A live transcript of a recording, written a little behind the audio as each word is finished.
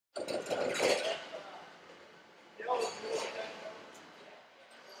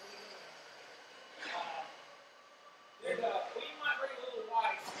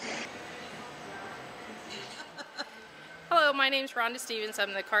name's Rhonda Stevens.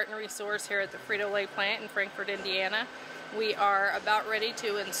 I'm the carton resource here at the Frito-Lay plant in Frankfort, Indiana. We are about ready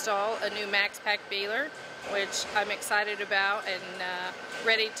to install a new MaxPack baler, which I'm excited about, and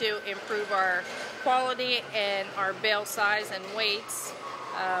ready to improve our quality and our bale size and weights,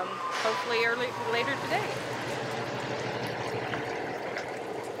 hopefully later today.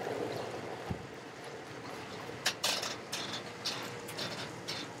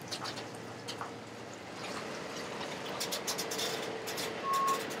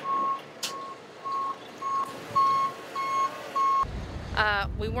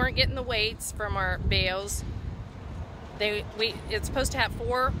 We weren't getting the weights from our bales. It's supposed to have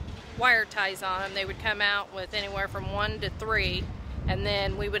 4 wire ties on them. They would come out with anywhere from 1 to 3, and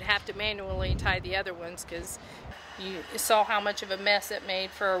then we would have to manually tie the other ones, because you saw how much of a mess it made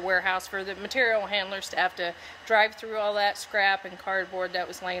for our warehouse, for the material handlers to have to drive through all that scrap and cardboard that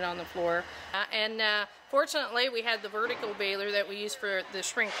was laying on the floor. Fortunately, we had the vertical baler that we use for the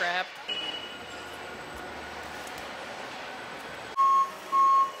shrink wrap.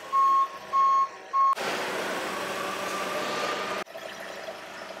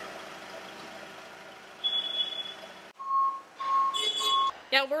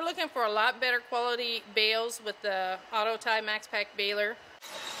 Yeah, we're looking for a lot better quality bales with the auto tie MaxPack baler.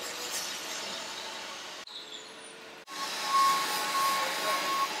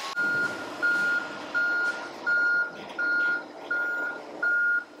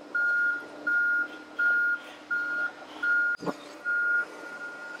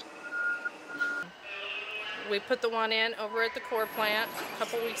 We put the one in over at the core plant a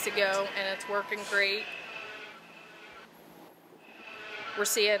couple weeks ago, and it's working great. We're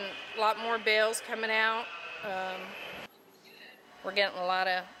seeing a lot more bales coming out. We're getting a lot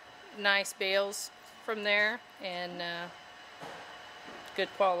of nice bales from there, and good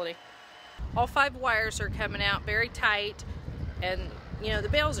quality. All 5 wires are coming out very tight, and you know, the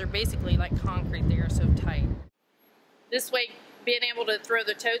bales are basically like concrete. They are so tight. This way, being able to throw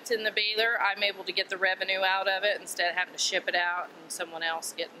the totes in the baler, I'm able to get the revenue out of it instead of having to ship it out and someone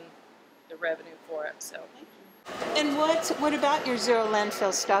else getting the revenue for it. So. And what about your zero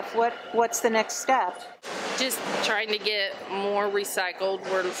landfill stuff? What's the next step? Just trying to get more recycled.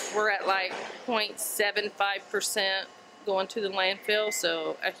 We're at like 0.75% going to the landfill,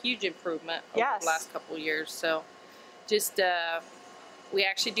 so a huge improvement over the last couple of years. So just we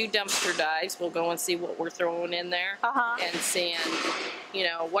actually do dumpster dives. We'll go and see what we're throwing in there, and seeing, you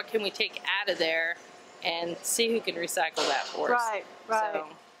know, what can we take out of there and see who can recycle that for us. Right. So